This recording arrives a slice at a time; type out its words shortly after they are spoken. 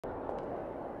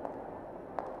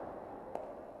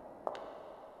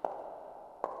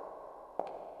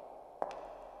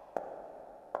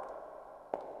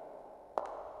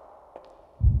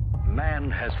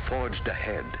man has forged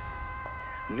ahead.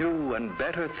 New and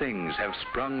better things have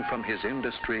sprung from his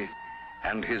industry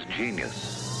and his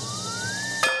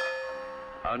genius.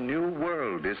 A new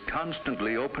world is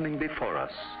constantly opening before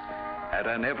us at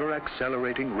an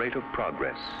ever-accelerating rate of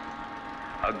progress.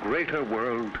 A greater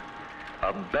world,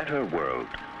 a better world,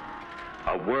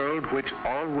 a world which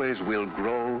always will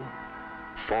grow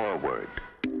forward,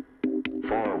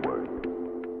 forward,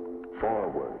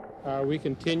 forward. We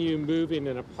continue moving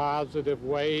in a positive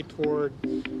way toward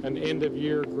an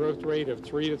end-of-year growth rate of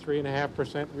 3 to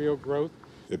 3.5% real growth.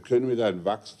 Wir können mit einem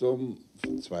Wachstum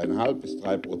von 2,5 bis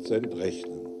 3%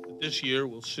 rechnen. This year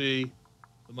we'll see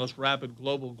the most rapid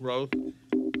global growth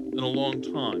in a long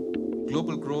time.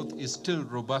 Global growth is still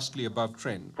robustly above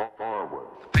trend. Forward.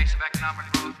 The pace of economic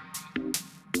growth.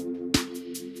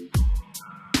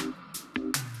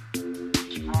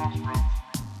 Strong growth.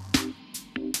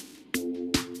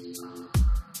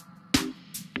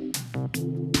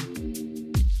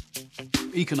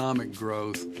 Economic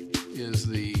growth is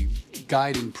the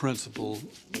guiding principle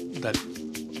that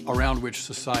around which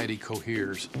society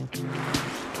coheres.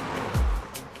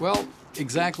 Well,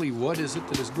 exactly what is it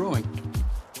that is growing?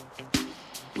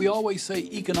 We always say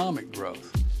economic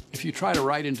growth. If you try to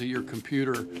write into your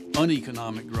computer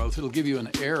uneconomic growth, it'll give you an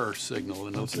error signal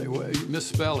and it'll say, well,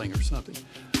 misspelling or something.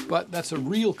 But that's a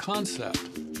real concept.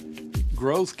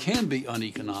 Growth can be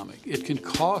uneconomic. It can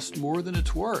cost more than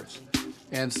it's worth.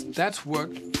 And that's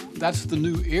the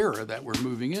new era that we're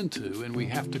moving into, and we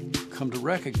have to come to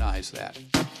recognize that.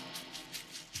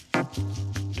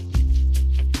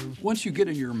 Once you get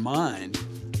in your mind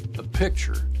the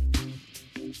picture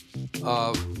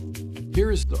of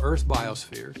here is the Earth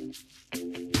biosphere,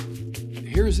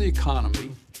 here's the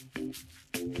economy,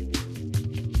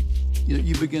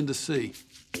 you begin to see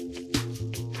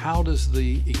how does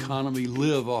the economy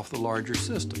live off the larger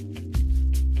system.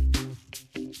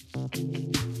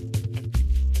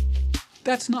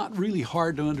 That's not really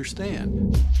hard to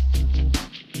understand.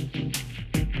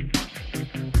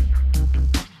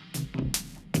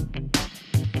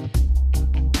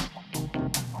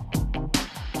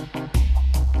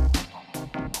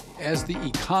 As the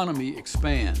economy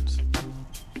expands,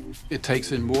 it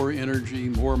takes in more energy,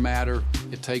 more matter.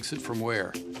 It takes it from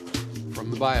where?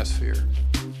 From the biosphere.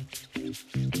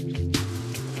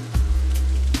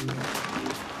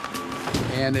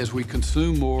 And as we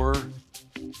consume more,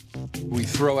 we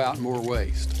throw out more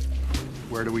waste.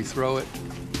 Where do we throw it?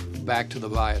 Back to the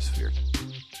biosphere.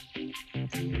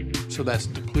 So that's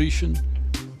depletion,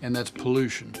 and that's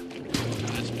pollution.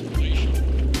 That's depletion,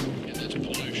 and that's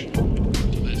pollution.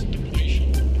 So that's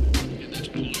depletion, and that's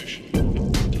pollution.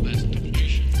 So that's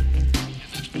depletion,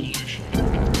 and that's pollution.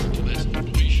 So that's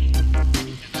depletion, and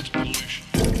that's pollution.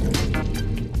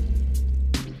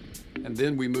 And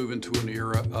then we move into an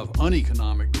era of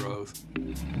uneconomic growth,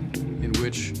 in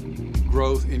which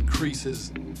growth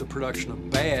increases the production of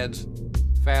bads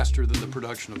faster than the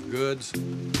production of goods.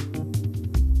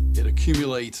 It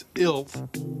accumulates filth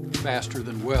faster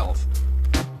than wealth.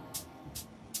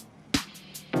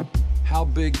 How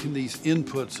big can these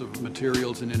inputs of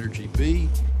materials and energy be?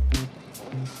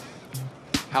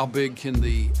 How big can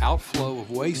the outflow of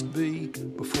waste be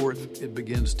before it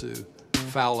begins to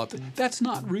foul up? That's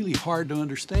not really hard to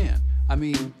understand. I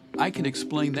mean, I can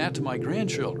explain that to my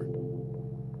grandchildren.